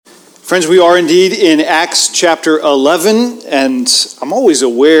Friends, we are indeed in Acts chapter 11, and I'm always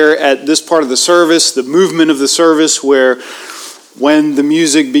aware at this part of the service, the movement of the service, where when the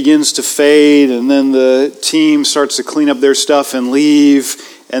music begins to fade and then the team starts to clean up their stuff and leave,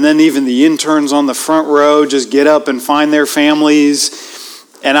 and then even the interns on the front row just get up and find their families,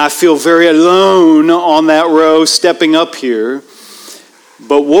 and I feel very alone on that row stepping up here.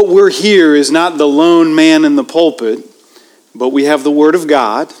 But what we're here is not the lone man in the pulpit, but we have the Word of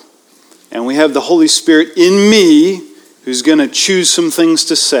God. And we have the Holy Spirit in me who's going to choose some things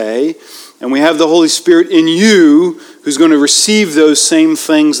to say. And we have the Holy Spirit in you who's going to receive those same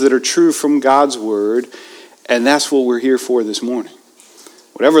things that are true from God's Word. And that's what we're here for this morning.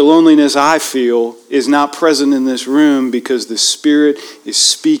 Whatever loneliness I feel is not present in this room because the Spirit is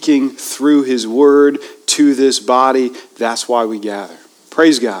speaking through His Word to this body. That's why we gather.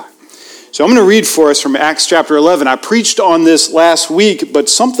 Praise God. So I'm going to read for us from Acts chapter 11. I preached on this last week, but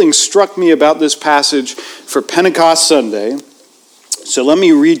something struck me about this passage for Pentecost Sunday. So let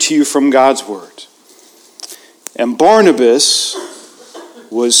me read to you from God's Word. And Barnabas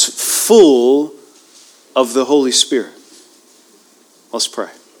was full of the Holy Spirit. Let's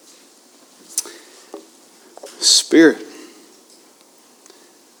pray. Spirit,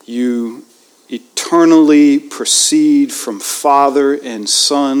 you eternally proceed from Father and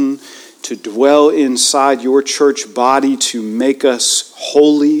Son to dwell inside your church body, to make us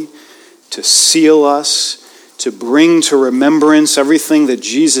holy, to seal us, to bring to remembrance everything that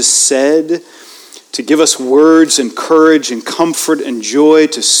Jesus said, to give us words and courage and comfort and joy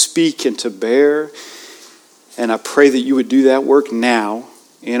to speak and to bear. And I pray that you would do that work now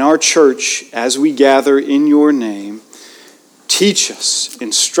in our church as we gather in your name. Teach us,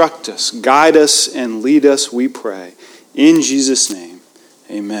 instruct us, guide us, and lead us, we pray. In Jesus' name,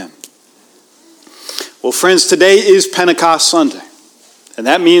 amen. Well, friends, today is Pentecost Sunday. And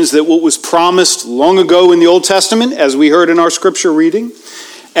that means that what was promised long ago in the Old Testament, as we heard in our scripture reading,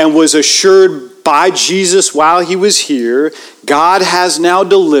 and was assured by Jesus while he was here, God has now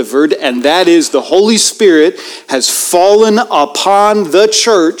delivered, and that is the Holy Spirit has fallen upon the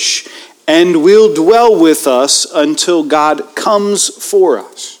church and will dwell with us until God comes for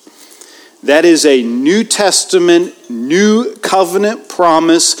us. That is a New Testament, New Covenant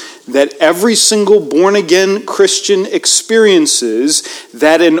promise that every single born-again Christian experiences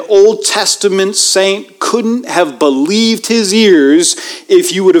that an Old Testament saint couldn't have believed his ears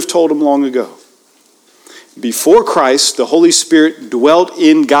if you would have told him long ago. Before Christ, the Holy Spirit dwelt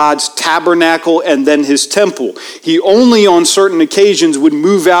in God's tabernacle and then his temple. He only on certain occasions would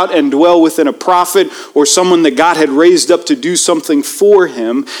move out and dwell within a prophet or someone that God had raised up to do something for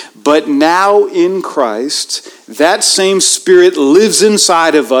him. But now in Christ, that same Spirit lives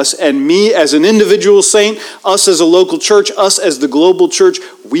inside of us, and me as an individual saint, us as a local church, us as the global church,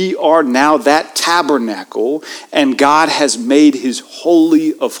 we are now that tabernacle, and God has made his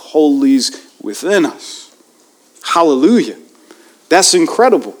holy of holies within us. Hallelujah. That's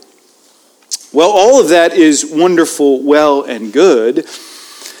incredible. Well, all of that is wonderful, well, and good.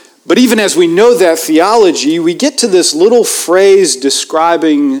 But even as we know that theology, we get to this little phrase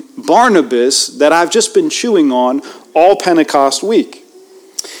describing Barnabas that I've just been chewing on all Pentecost week.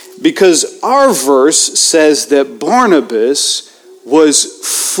 Because our verse says that Barnabas was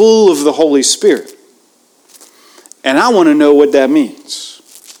full of the Holy Spirit. And I want to know what that means.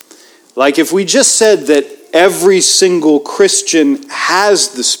 Like if we just said that every single Christian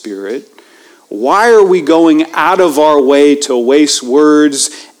has the Spirit, why are we going out of our way to waste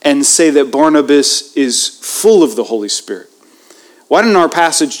words and say that Barnabas is full of the Holy Spirit? Why didn't our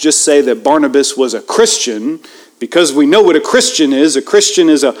passage just say that Barnabas was a Christian? Because we know what a Christian is. A Christian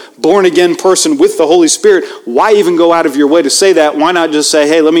is a born-again person with the Holy Spirit. Why even go out of your way to say that? Why not just say,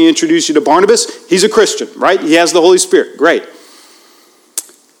 hey, let me introduce you to Barnabas? He's a Christian, right? He has the Holy Spirit. Great.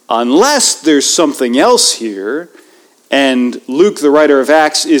 Unless there's something else here, and Luke, the writer of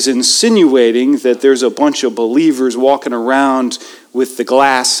Acts, is insinuating that there's a bunch of believers walking around with the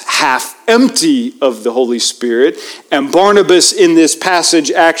glass half empty of the Holy Spirit, and Barnabas in this passage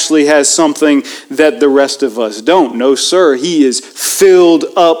actually has something that the rest of us don't. No, sir, he is filled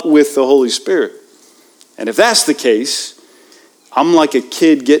up with the Holy Spirit. And if that's the case, I'm like a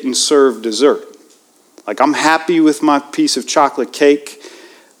kid getting served dessert. Like I'm happy with my piece of chocolate cake,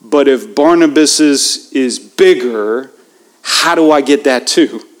 but if Barnabas's is bigger, how do I get that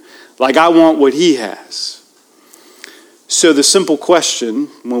too? Like I want what he has. So the simple question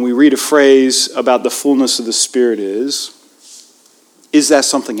when we read a phrase about the fullness of the Spirit is that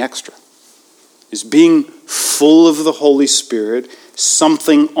something extra? Is being full of the Holy Spirit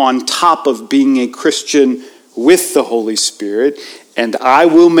something on top of being a Christian with the Holy Spirit? And I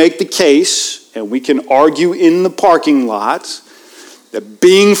will make the case, and we can argue in the parking lot, that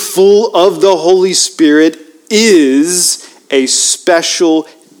being full of the Holy Spirit is a special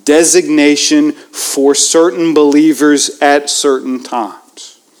designation for certain believers at certain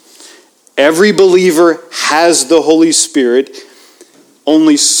times. Every believer has the Holy Spirit.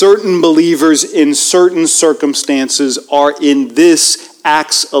 Only certain believers in certain circumstances are in this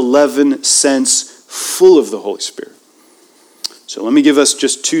Acts 11 sense full of the Holy Spirit. So let me give us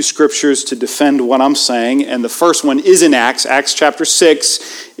just two scriptures to defend what I'm saying. And the first one is in Acts chapter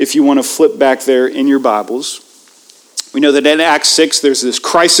 6, if you want to flip back there in your Bibles. We know that in Acts 6, there's this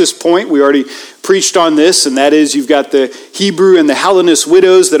crisis point. We already preached on this, and that is you've got the Hebrew and the Hellenist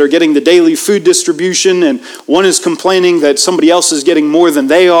widows that are getting the daily food distribution, and one is complaining that somebody else is getting more than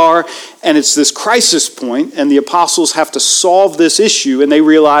they are, and it's this crisis point, and the apostles have to solve this issue, and they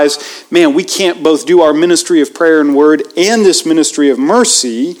realize, man, we can't both do our ministry of prayer and word and this ministry of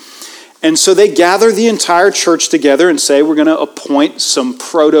mercy. And so they gather the entire church together and say, we're going to appoint some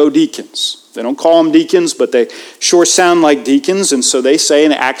proto-deacons. They don't call them deacons, but they sure sound like deacons. And so they say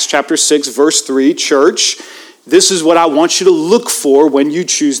in Acts chapter 6, verse 3, church, this is what I want you to look for when you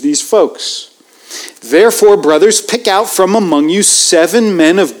choose these folks. Therefore, brothers, pick out from among you 7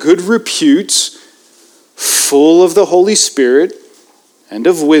 men of good repute, full of the Holy Spirit and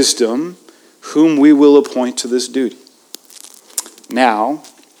of wisdom, whom we will appoint to this duty. Now,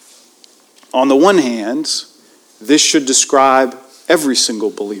 on the one hand, this should describe every single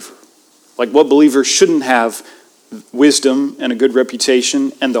believer. Like, what believer shouldn't have wisdom and a good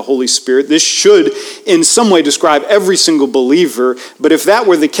reputation and the Holy Spirit? This should in some way describe every single believer. But if that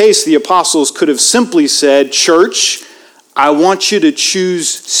were the case, the apostles could have simply said, church, I want you to choose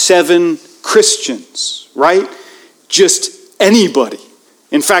 7 Christians, right? Just anybody.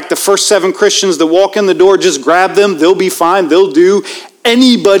 In fact, the first 7 Christians that walk in the door, just grab them. They'll be fine. They'll do.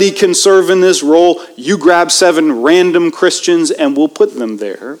 Anybody can serve in this role. You grab 7 random Christians and we'll put them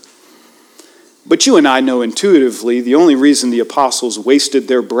there. But you and I know intuitively the only reason the apostles wasted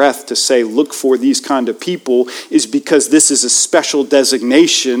their breath to say, look for these kind of people, is because this is a special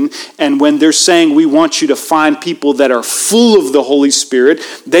designation. And when they're saying we want you to find people that are full of the Holy Spirit,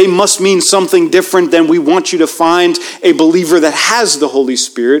 they must mean something different than we want you to find a believer that has the Holy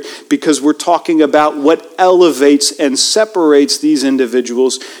Spirit, because we're talking about what elevates and separates these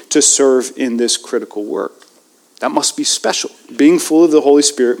individuals to serve in this critical work. That must be special. Being full of the Holy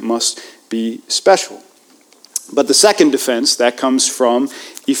Spirit must be special. But the second defense, that comes from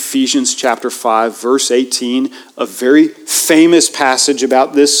Ephesians chapter 5, verse 18, a very famous passage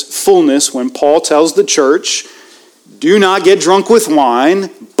about this fullness when Paul tells the church, do not get drunk with wine,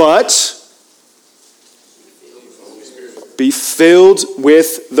 but be filled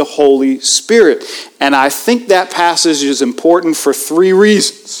with the Holy Spirit. And I think that passage is important for 3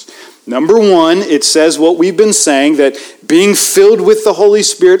 reasons. Number 1, it says what we've been saying, that being filled with the Holy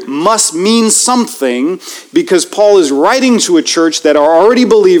Spirit must mean something, because Paul is writing to a church that are already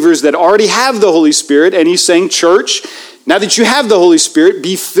believers, that already have the Holy Spirit, and he's saying, church, now that you have the Holy Spirit,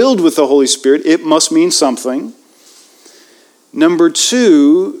 be filled with the Holy Spirit. It must mean something. Number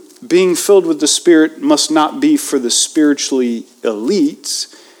 2, being filled with the Spirit must not be for the spiritually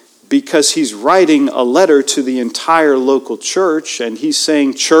elite, because he's writing a letter to the entire local church, and he's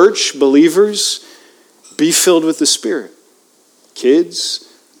saying, church, believers, be filled with the Spirit.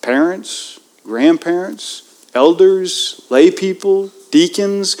 Kids, parents, grandparents, elders, lay people,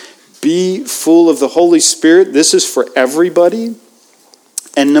 deacons, be full of the Holy Spirit. This is for everybody.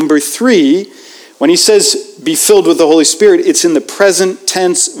 And number 3, when he says be filled with the Holy Spirit, it's in the present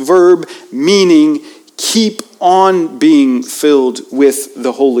tense verb, meaning keep on being filled with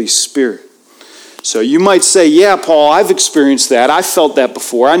the Holy Spirit. So you might say, yeah, Paul, I've experienced that. I felt that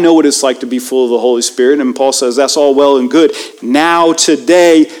before. I know what it's like to be full of the Holy Spirit. And Paul says that's all well and good. Now,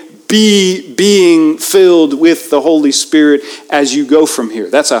 today, be being filled with the Holy Spirit as you go from here.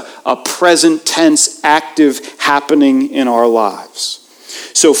 That's a present tense active happening in our lives.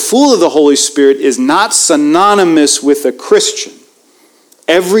 So full of the Holy Spirit is not synonymous with a Christian.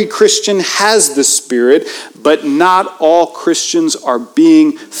 Every Christian has the Spirit, but not all Christians are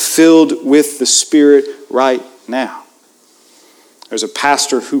being filled with the Spirit right now. There's a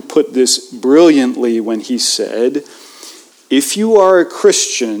pastor who put this brilliantly when he said, if you are a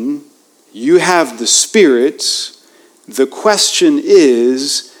Christian, you have the Spirit. The question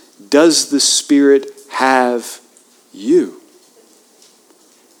is, does the Spirit have you?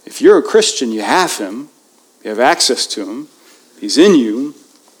 If you're a Christian, you have him. You have access to him. He's in you.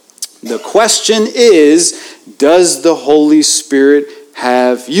 The question is, does the Holy Spirit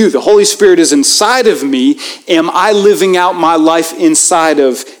have you? The Holy Spirit is inside of me. Am I living out my life inside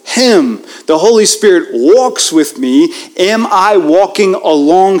of him? The Holy Spirit walks with me. Am I walking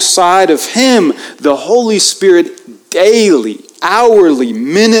alongside of him? The Holy Spirit daily, hourly,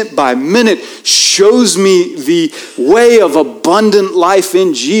 minute by minute shows me the way of abundant life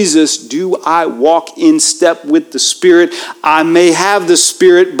in Jesus. Do I walk in step with the Spirit? I may have the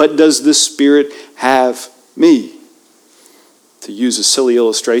Spirit, but does the Spirit have me? To use a silly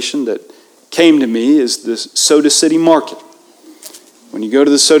illustration that came to me is the Soda City Market. When you go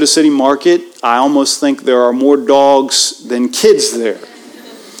to the Soda City Market, I almost think there are more dogs than kids there.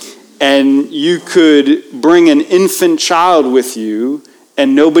 And you could bring an infant child with you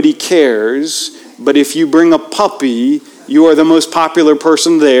and nobody cares, but if you bring a puppy, you are the most popular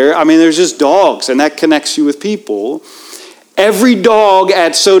person there. I mean, there's just dogs, and that connects you with people. Every dog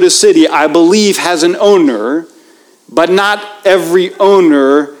at Soda City, I believe, has an owner, but not every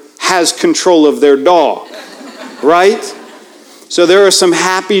owner has control of their dog, right? So there are some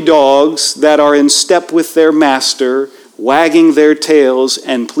happy dogs that are in step with their master, wagging their tails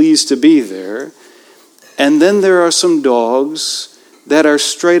and pleased to be there. And then there are some dogs that are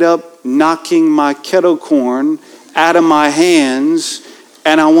straight up knocking my kettle corn out of my hands,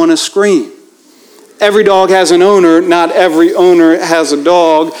 and I want to scream. Every dog has an owner. Not every owner has a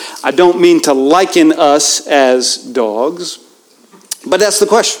dog. I don't mean to liken us as dogs, but that's the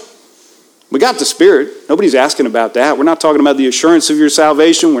question. We got the Spirit. Nobody's asking about that. We're not talking about the assurance of your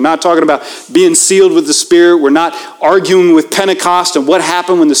salvation. We're not talking about being sealed with the Spirit. We're not arguing with Pentecost and what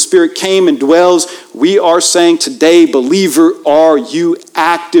happened when the Spirit came and dwells. We are saying today, believer, are you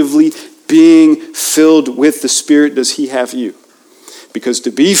actively being filled with the Spirit? Does he have you? Because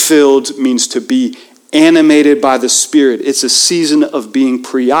to be filled means to be animated by the Spirit. It's a season of being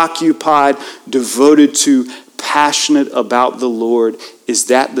preoccupied, devoted to, passionate about the Lord. Is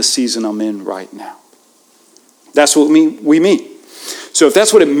that the season I'm in right now? That's what we mean. So if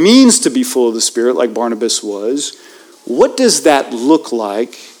that's what it means to be full of the Spirit, like Barnabas was, what does that look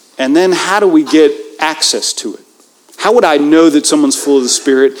like? And then how do we get access to it? How would I know that someone's full of the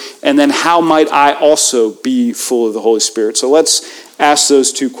Spirit? And then how might I also be full of the Holy Spirit? So let's ask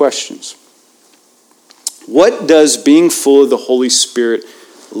those two questions. What does being full of the Holy Spirit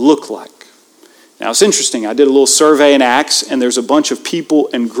look like? Now, it's interesting. I did a little survey in Acts, and there's a bunch of people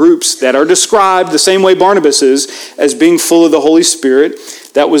and groups that are described the same way Barnabas is, as being full of the Holy Spirit.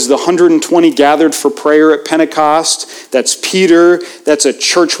 That was the 120 gathered for prayer at Pentecost. That's Peter. That's a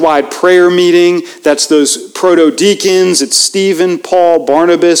church-wide prayer meeting. That's those proto-deacons. It's Stephen, Paul,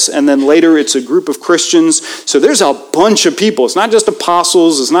 Barnabas, and then later it's a group of Christians. So there's a bunch of people. It's not just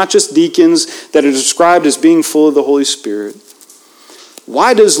apostles. It's not just deacons that are described as being full of the Holy Spirit.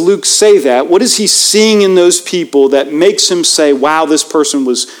 Why does Luke say that? What is he seeing in those people that makes him say, wow, this person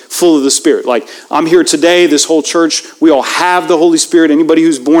was full of the Spirit? Like, I'm here today, this whole church, we all have the Holy Spirit, anybody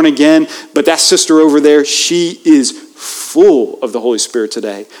who's born again, but that sister over there, she is full of the Holy Spirit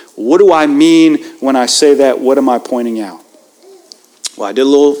today. What do I mean when I say that? What am I pointing out? Well, I did a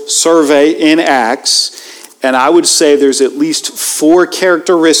little survey in Acts, and I would say there's at least 4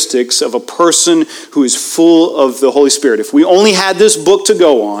 characteristics of a person who is full of the Holy Spirit. If we only had this book to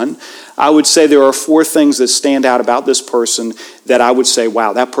go on, I would say there are 4 things that stand out about this person that I would say,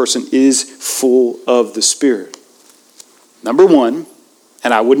 wow, that person is full of the Spirit. Number 1,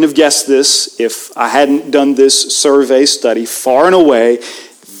 and I wouldn't have guessed this if I hadn't done this survey study, far and away,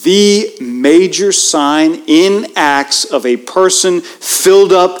 the major sign in Acts of a person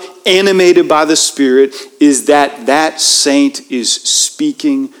filled up, animated by the Spirit, is that that saint is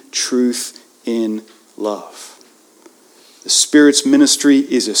speaking truth in love. The Spirit's ministry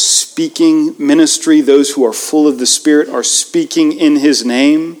is a speaking ministry. Those who are full of the Spirit are speaking in his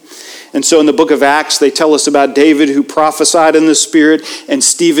name. And so in the book of Acts, they tell us about David who prophesied in the Spirit and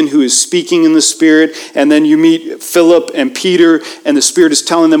Stephen who is speaking in the Spirit. And then you meet Philip and Peter, and the Spirit is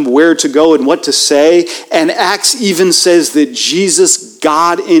telling them where to go and what to say. And Acts even says that Jesus,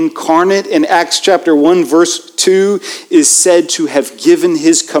 God incarnate, in Acts chapter 1, verse 2, is said to have given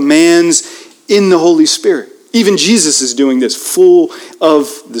his commands in the Holy Spirit. Even Jesus is doing this, full of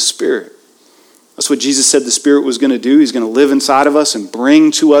the Spirit. That's what Jesus said the Spirit was going to do. He's going to live inside of us and bring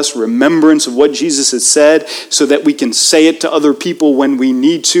to us remembrance of what Jesus has said so that we can say it to other people when we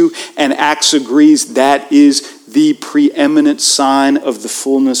need to. And Acts agrees that is the preeminent sign of the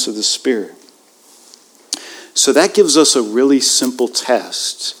fullness of the Spirit. So that gives us a really simple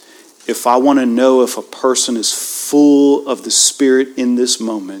test if I want to know if a person is full of the Spirit in this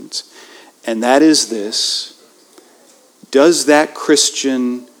moment. And that is this: does that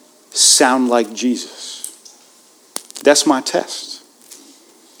Christian sound like Jesus? That's my test.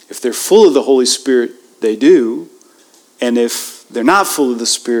 If they're full of the Holy Spirit, they do. And if they're not full of the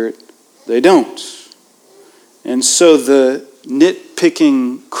Spirit, they don't. And so the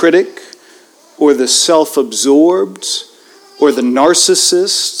nitpicking critic or the self-absorbed or the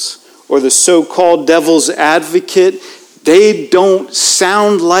narcissist or the so-called devil's advocate, they don't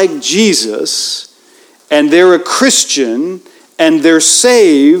sound like Jesus, and they're a Christian, and they're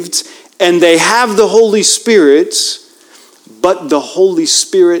saved, and they have the Holy Spirit, but the Holy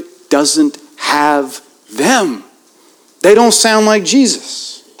Spirit doesn't have them. They don't sound like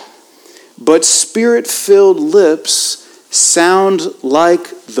Jesus. But Spirit-filled lips sound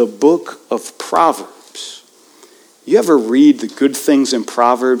like the book of Proverbs. You ever read the good things in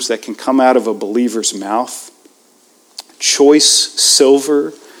Proverbs that can come out of a believer's mouth? Choice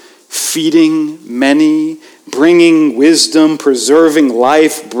silver, feeding many, bringing wisdom, preserving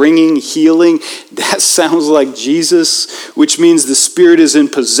life, bringing healing. That sounds like Jesus, which means the Spirit is in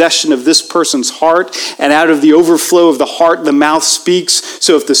possession of this person's heart, and out of the overflow of the heart, the mouth speaks.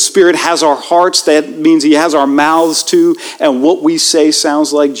 So if the Spirit has our hearts, that means he has our mouths too, and what we say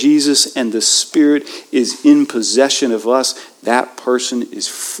sounds like Jesus, and the Spirit is in possession of us. That person is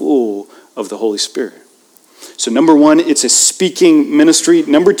full of the Holy Spirit. So number one, it's a speaking ministry.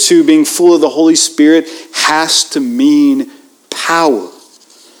 Number two, being full of the Holy Spirit has to mean power.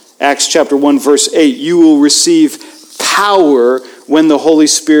 Acts chapter 1, verse 8, you will receive power when the Holy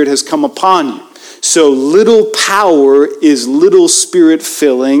Spirit has come upon you. So little power is little Spirit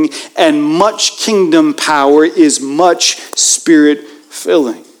filling, and much kingdom power is much Spirit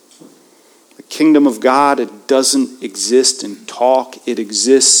filling. The kingdom of God, it doesn't exist in talk, it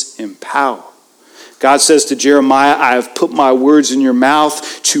exists in power. God says to Jeremiah, I have put my words in your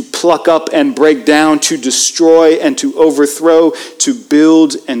mouth to pluck up and break down, to destroy and to overthrow, to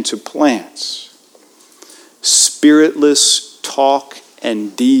build and to plant. Spiritless talk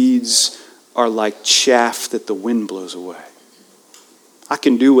and deeds are like chaff that the wind blows away. I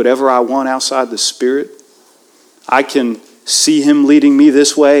can do whatever I want outside the Spirit. I can see him leading me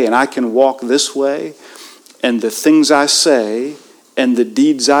this way, and I can walk this way. And the things I say and the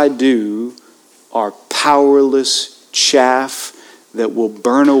deeds I do are powerless chaff that will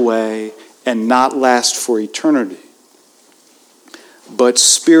burn away and not last for eternity. But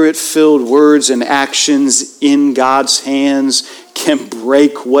Spirit-filled words and actions in God's hands can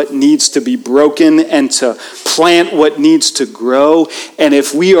break what needs to be broken and to plant what needs to grow. And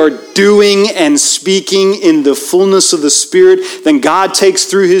if we are doing and speaking in the fullness of the Spirit, then God takes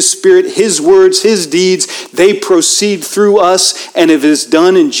through his Spirit, his words, his deeds, they proceed through us. And if it is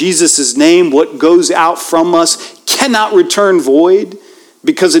done in Jesus' name, what goes out from us cannot return void,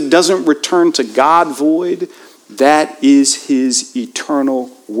 because it doesn't return to God void. That is his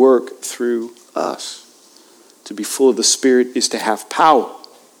eternal work through us. To be full of the Spirit is to have power.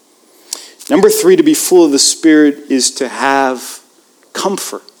 Number three, to be full of the Spirit is to have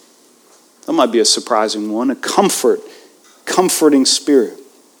comfort. That might be a surprising one. A comforting spirit.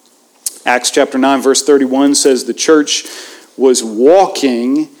 Acts chapter 9, verse 31 says the church was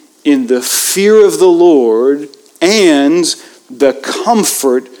walking in the fear of the Lord and the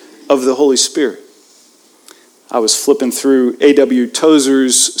comfort of the Holy Spirit. I was flipping through A.W.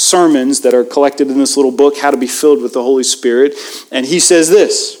 Tozer's sermons that are collected in this little book, How to Be Filled with the Holy Spirit. And he says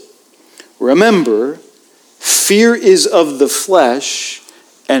this, remember, fear is of the flesh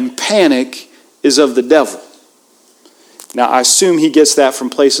and panic is of the devil. Now, I assume he gets that from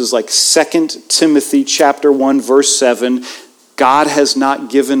places like 2 Timothy chapter 1, verse 7. God has not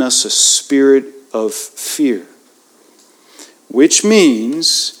given us a spirit of fear, which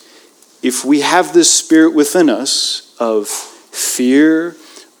means if we have this spirit within us of fear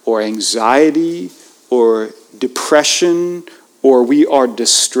or anxiety or depression, or we are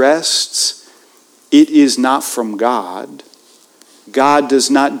distressed, it is not from God. God does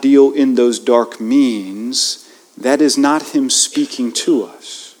not deal in those dark means. That is not him speaking to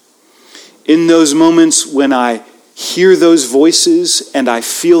us. In those moments when I hear those voices and I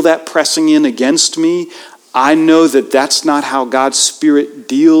feel that pressing in against me, I know that that's not how God's Spirit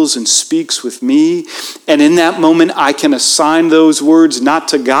deals and speaks with me. And in that moment, I can assign those words not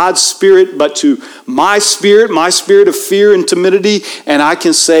to God's Spirit, but to my spirit of fear and timidity. And I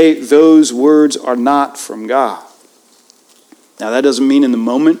can say those words are not from God. Now, that doesn't mean in the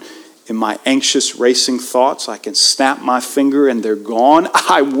moment, in my anxious racing thoughts, I can snap my finger and they're gone.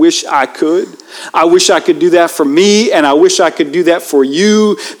 I wish I could. I wish I could do that for me, and I wish I could do that for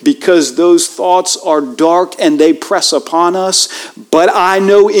you, because those thoughts are dark and they press upon us. But I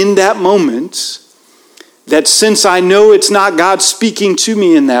know in that moment that since I know it's not God speaking to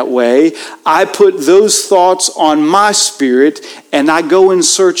me in that way, I put those thoughts on my spirit and I go in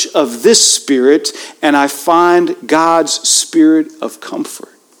search of this spirit and I find God's spirit of comfort.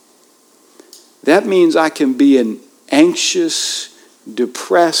 That means I can be an anxious,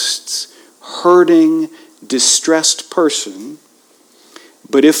 depressed, hurting, distressed person.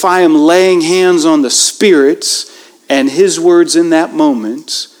 But if I am laying hands on the Spirit and His words in that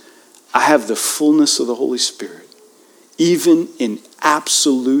moment, I have the fullness of the Holy Spirit, even in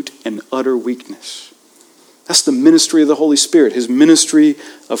absolute and utter weakness. That's the ministry of the Holy Spirit, His ministry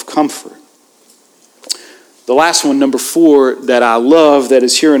of comfort. The last one, number 4, that I love that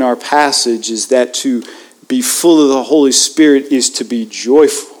is here in our passage is that to be full of the Holy Spirit is to be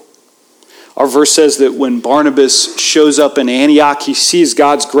joyful. Our verse says that when Barnabas shows up in Antioch, he sees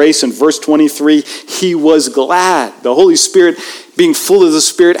God's grace. In verse 23, he was glad. The Holy Spirit, being full of the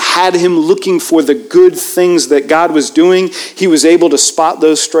Spirit, had him looking for the good things that God was doing. He was able to spot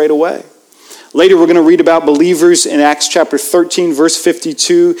those straight away. Later, we're going to read about believers in Acts chapter 13, verse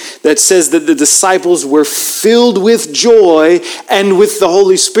 52, that says that the disciples were filled with joy and with the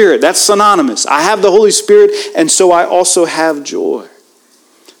Holy Spirit. That's synonymous. I have the Holy Spirit, and so I also have joy.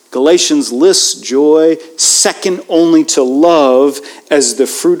 Galatians lists joy second only to love as the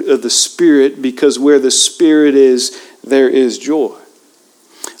fruit of the Spirit, because where the Spirit is, there is joy.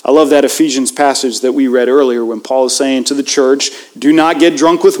 I love that Ephesians passage that we read earlier when Paul is saying to the church, do not get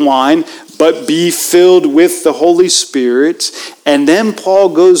drunk with wine, but be filled with the Holy Spirit. And then Paul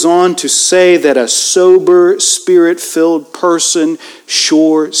goes on to say that a sober, Spirit-filled person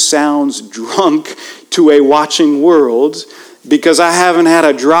sure sounds drunk to a watching world, because I haven't had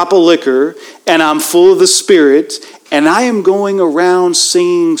a drop of liquor and I'm full of the Spirit, and I am going around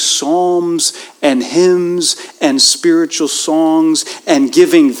singing psalms and hymns and spiritual songs and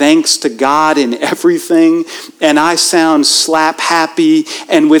giving thanks to God in everything, and I sound slap happy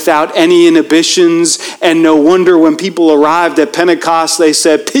and without any inhibitions. And no wonder when people arrived at Pentecost, they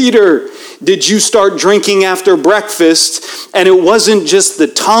said, Peter, did you start drinking after breakfast? And it wasn't just the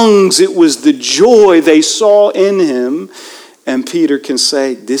tongues, it was the joy they saw in him. And Peter can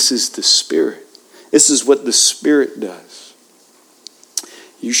say, this is the Spirit. This is what the Spirit does.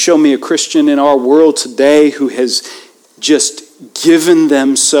 You show me a Christian in our world today who has just given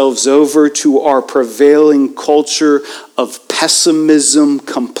themselves over to our prevailing culture of pessimism,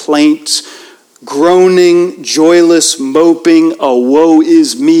 complaint, groaning, joyless, moping, a woe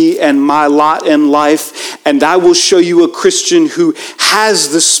is me and my lot in life. And I will show you a Christian who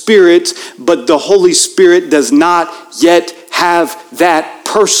has the Spirit, but the Holy Spirit does not yet have that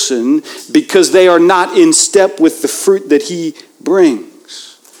person, because they are not in step with the fruit that he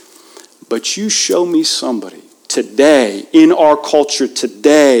brings. But you show me somebody today, in our culture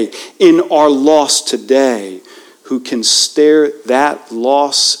today, in our loss today, who can stare that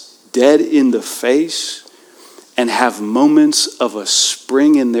loss dead in the face and have moments of a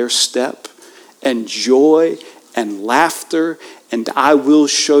spring in their step and joy and laughter. And I will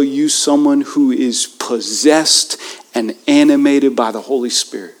show you someone who is possessed and animated by the Holy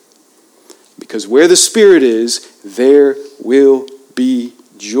Spirit. Because where the Spirit is, there will be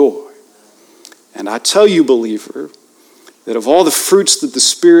joy. And I tell you, believer, that of all the fruits that the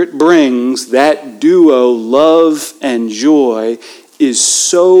Spirit brings, that duo, love and joy, is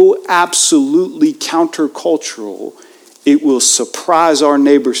so absolutely countercultural, it will surprise our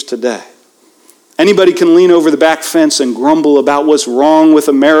neighbors today. Anybody can lean over the back fence and grumble about what's wrong with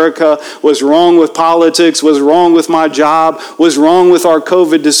America, what's wrong with politics, what's wrong with my job, what's wrong with our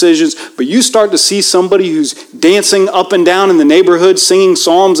COVID decisions. But you start to see somebody who's dancing up and down in the neighborhood, singing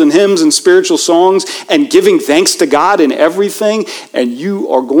psalms and hymns and spiritual songs and giving thanks to God in everything, and you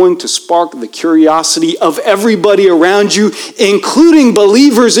are going to spark the curiosity of everybody around you, including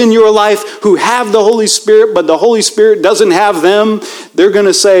believers in your life who have the Holy Spirit, but the Holy Spirit doesn't have them. They're going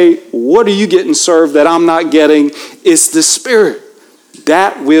to say, what are you getting served that I'm not getting? It's the Spirit.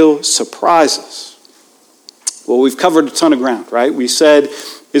 That will surprise us. Well, we've covered a ton of ground, right? We said,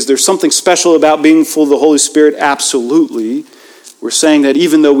 is there something special about being full of the Holy Spirit? Absolutely. We're saying that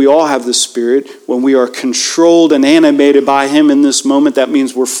even though we all have the Spirit, when we are controlled and animated by Him in this moment, that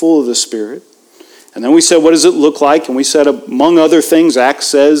means we're full of the Spirit. And then we said, what does it look like? And we said, among other things, Acts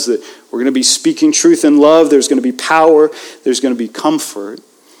says that we're going to be speaking truth in love. There's going to be power. There's going to be comfort.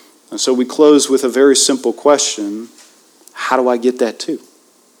 And so we close with a very simple question. How do I get that too?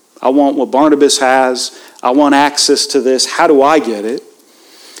 I want what Barnabas has. I want access to this. How do I get it?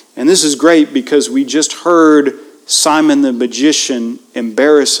 And this is great because we just heard Simon the magician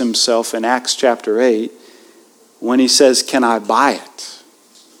embarrass himself in Acts chapter 8 when he says, can I buy it?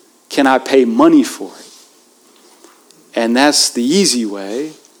 Can I pay money for it? And that's the easy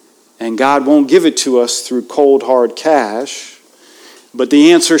way. And God won't give it to us through cold, hard cash. But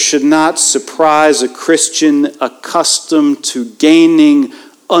the answer should not surprise a Christian accustomed to gaining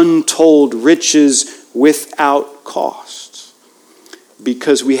untold riches without cost.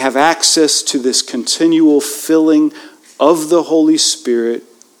 Because we have access to this continual filling of the Holy Spirit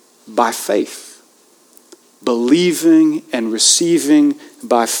by faith. Believing and receiving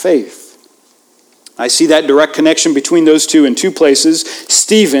by faith. I see that direct connection between those two in two places.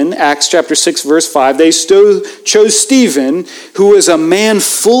 Stephen, Acts chapter 6, verse 5, they chose Stephen, who was a man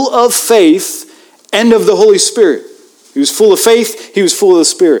full of faith and of the Holy Spirit. He was full of faith, he was full of the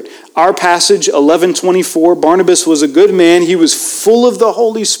Spirit. Our passage, 11:24, Barnabas was a good man. He was full of the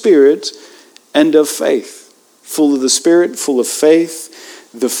Holy Spirit and of faith. Full of the Spirit, full of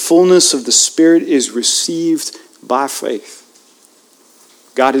faith. The fullness of the Spirit is received by faith.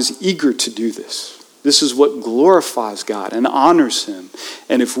 God is eager to do this. This is what glorifies God and honors him.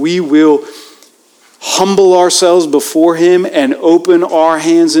 And if we will humble ourselves before him and open our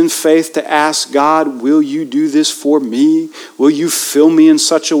hands in faith to ask God, will you do this for me? Will you fill me in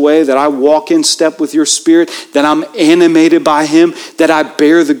such a way that I walk in step with your Spirit, that I'm animated by him, that I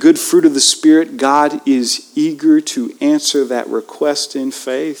bear the good fruit of the Spirit? God is eager to answer that request in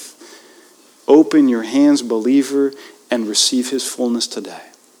faith. Open your hands, believer, and receive his fullness today.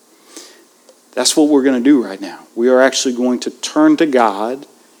 That's what we're going to do right now. We are actually going to turn to God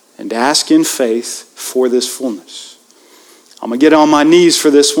and ask in faith for this fullness. I'm going to get on my knees for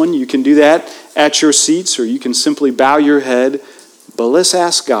this one. You can do that at your seats, or you can simply bow your head. But let's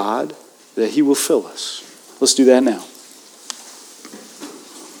ask God that he will fill us. Let's do that now.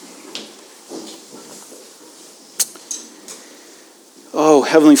 Oh,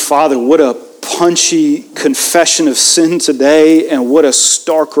 Heavenly Father, what a punchy confession of sin today, and what a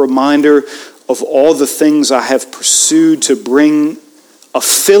stark reminder of all the things I have pursued to bring a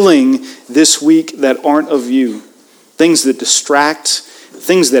filling this week that aren't of you. Things that distract,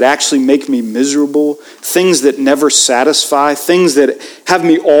 things that actually make me miserable, things that never satisfy, things that have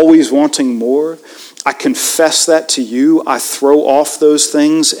me always wanting more. I confess that to you. I throw off those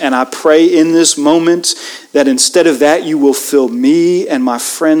things, and I pray in this moment that instead of that, you will fill me and my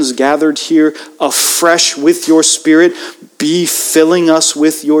friends gathered here afresh with your Spirit. Be filling us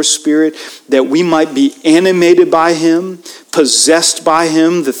with your Spirit, that we might be animated by him, possessed by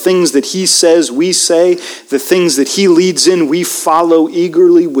him. The things that he says, we say. The things that he leads in, we follow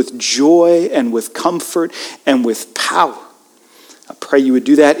eagerly with joy and with comfort and with power. I pray you would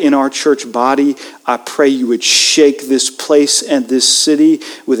do that in our church body. I pray you would shake this place and this city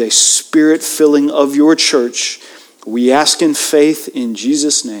with a Spirit filling of your church. We ask in faith in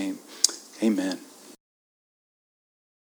Jesus' name. Amen.